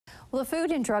Well, the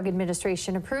Food and Drug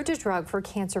Administration approved a drug for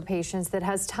cancer patients that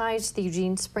has ties to the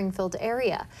Eugene-Springfield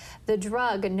area. The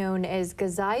drug, known as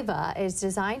Gazyva, is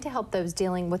designed to help those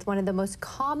dealing with one of the most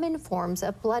common forms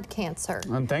of blood cancer.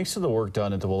 And thanks to the work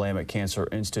done at the Willamette Cancer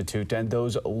Institute and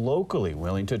those locally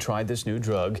willing to try this new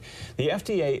drug, the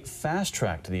FDA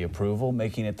fast-tracked the approval,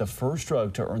 making it the first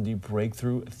drug to earn the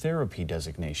Breakthrough Therapy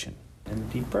designation. And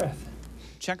a deep breath.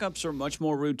 Checkups are much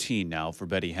more routine now for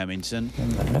Betty Hemmingson.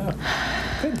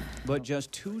 Good. But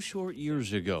just 2 short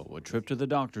years ago, a trip to the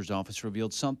doctor's office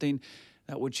revealed something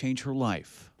that would change her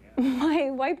life. My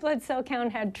white blood cell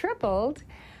count had tripled,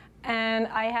 and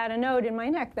I had a node in my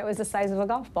neck that was the size of a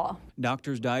golf ball.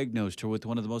 Doctors diagnosed her with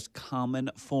one of the most common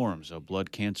forms of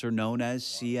blood cancer, known as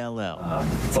CLL.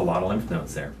 It's a lot of lymph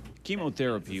nodes there.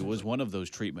 Chemotherapy was one of those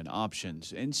treatment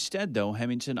options. Instead, though,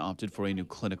 Hemmingson opted for a new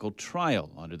clinical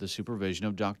trial under the supervision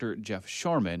of Dr. Jeff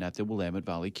Sharman at the Willamette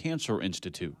Valley Cancer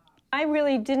Institute. I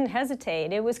really didn't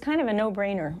hesitate. It was kind of a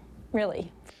no-brainer,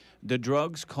 really. The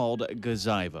drug's called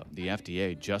Gazyva. The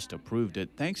FDA just approved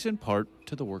it, thanks in part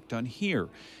to the work done here.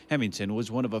 Hemmingson was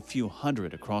one of a few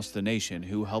hundred across the nation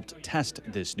who helped test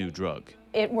this new drug.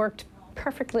 It worked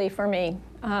perfectly for me.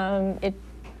 It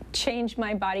changed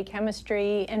my body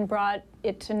chemistry and brought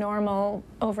it to normal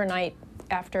overnight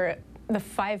after the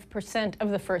 5% of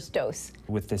the first dose.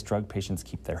 With this drug, patients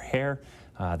keep their hair.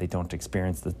 They don't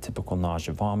experience the typical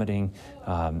nausea, vomiting.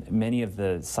 Many of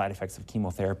the side effects of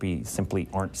chemotherapy simply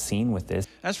aren't seen with this.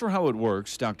 As for how it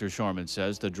works, Dr. Sharman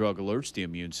says the drug alerts the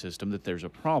immune system that there's a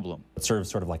problem. It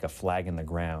serves sort of like a flag in the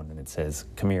ground, and it says,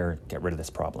 come here, get rid of this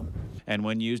problem. And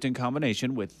when used in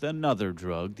combination with another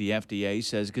drug, the FDA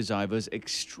says Gazyva is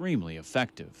extremely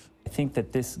effective. I think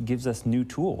that this gives us new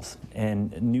tools,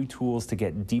 and new tools to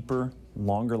get deeper,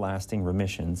 longer-lasting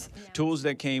remissions. Tools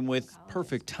that came with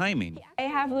perfect timing. I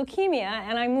have leukemia,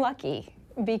 and I'm lucky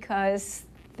because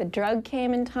the drug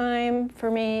came in time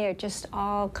for me. It just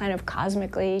all kind of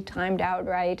cosmically timed out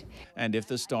right. And if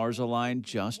the stars align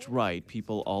just right,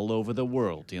 people all over the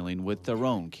world dealing with their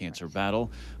own cancer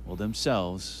battle will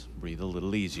themselves breathe a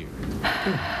little easier.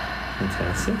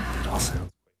 Fantastic. Awesome.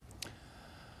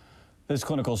 This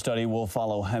clinical study will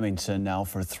follow Hemmingson now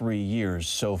for 3 years.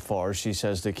 So far, she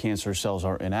says the cancer cells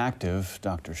are inactive.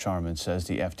 Dr. Sharman says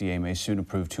the FDA may soon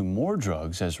approve 2 more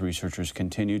drugs as researchers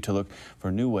continue to look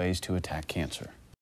for new ways to attack cancer.